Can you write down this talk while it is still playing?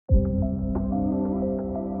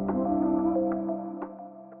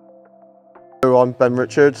I'm Ben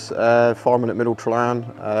Richards, farming at Middle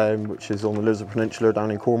Trelan, which is on the Lizard Peninsula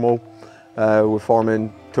down in Cornwall. We're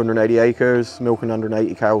farming 280 acres, milking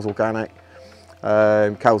 180 cows organic.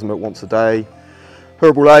 Cows milk once a day.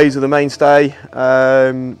 Herbal lays are the mainstay.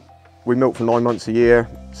 We milk for 9 months a year,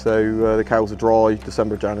 so the cows are dry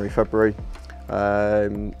December, January, February.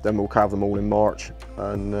 Then we'll calve them all in March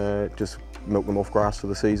and just milk them off grass for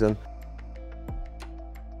the season.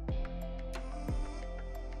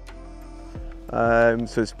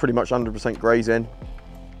 So it's pretty much 100% grazing,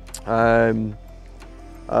 and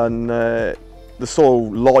the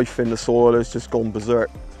soil life in the soil has just gone berserk.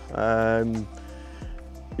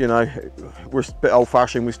 You know, we're a bit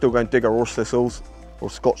old-fashioned. We still go and dig our horse thistles, or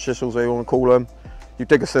Scotch thistles, they want to call them. You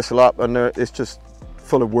dig a thistle up, and it's just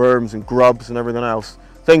full of worms and grubs and everything else.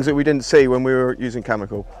 Things that we didn't see when we were using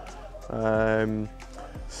chemical.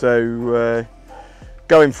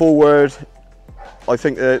 Going forward, I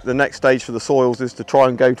think the next stage for the soils is to try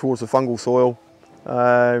and go towards a fungal soil,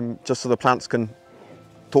 just so the plants can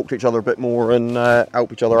talk to each other a bit more and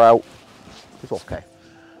help each other out. It's okay.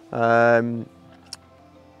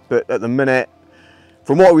 But at the minute,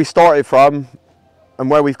 from what we started from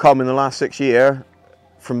and where we've come in the last 6 years,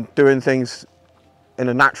 from doing things in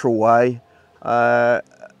a natural way,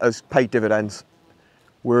 has paid dividends.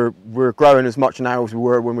 We're growing as much now as we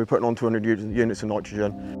were when we were putting on 200 units of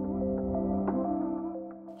nitrogen.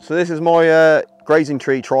 So this is my grazing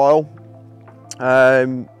tree trial.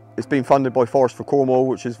 It's been funded by Forest for Cornwall,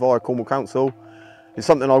 which is via Cornwall Council. It's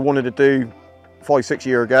something I wanted to do 5-6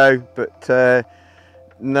 years ago, but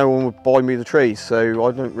no one would buy me the trees, so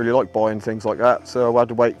I don't really like buying things like that, so I had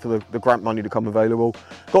to wait for the grant money to come available.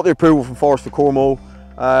 Got the approval from Forest for Cornwall.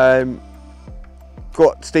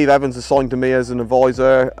 Got Steve Evans assigned to me as an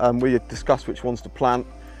advisor, and we had discussed which ones to plant.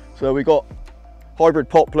 So we got hybrid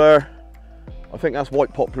poplar, I think that's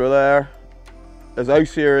white poplar there. There's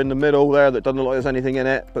osier in the middle there that doesn't look like there's anything in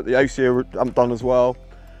it, but the osier I'm done as well.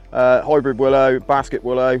 Hybrid willow, basket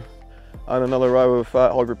willow, and another row of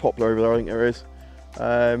hybrid poplar over there, I think there is.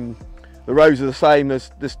 The rows are the same,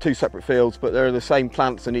 there's 2 separate fields, but they're the same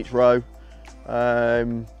plants in each row.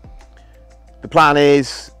 The plan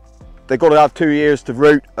is they've got to have 2 years to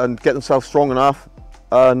root and get themselves strong enough,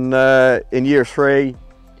 and in year 3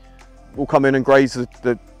 we'll come in and graze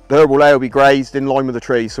the herbal layer will be grazed in line with the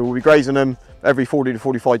tree, so we'll be grazing them every 40 to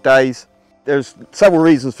 45 days. There's several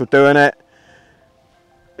reasons for doing it.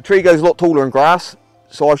 The tree goes a lot taller in grass,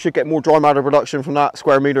 so I should get more dry matter production from that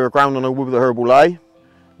square metre of ground than I would with the herbal lay.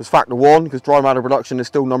 That's factor 1, because dry matter production is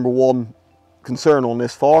still #1 concern on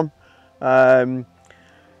this farm. Number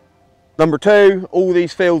 2, all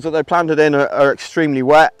these fields that they planted in are extremely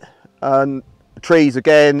wet, and the trees,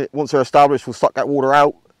 again, once they're established, will suck that water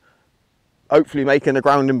out, hopefully making the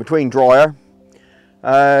ground in between drier.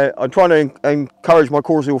 I'm trying to encourage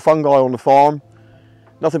mycorrhizal fungi on the farm.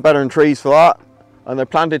 Nothing better than trees for that, and they're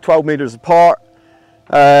planted 12 metres apart.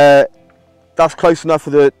 That's close enough for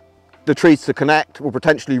the trees to connect, or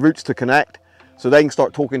potentially roots to connect, so they can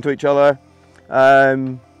start talking to each other.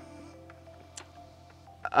 The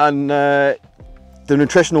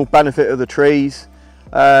nutritional benefit of the trees.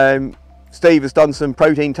 Steve has done some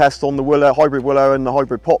protein tests on the willow, hybrid willow and the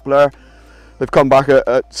hybrid poplar. They've come back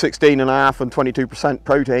at 16.5 and 22%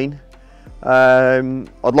 protein.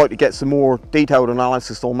 I'd like to get some more detailed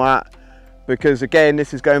analysis on that, because again,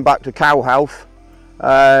 this is going back to cow health.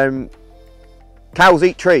 Cows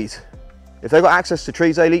eat trees. If they've got access to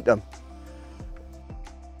trees, they'll eat them.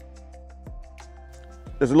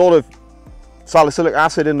 There's a lot of salicylic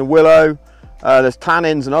acid in the willow, there's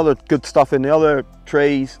tannins and other good stuff in the other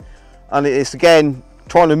trees, and it's again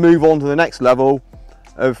trying to move on to the next level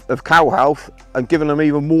of cow health and giving them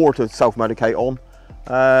even more to self-medicate on,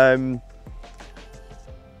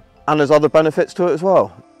 and there's other benefits to it as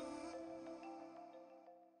well.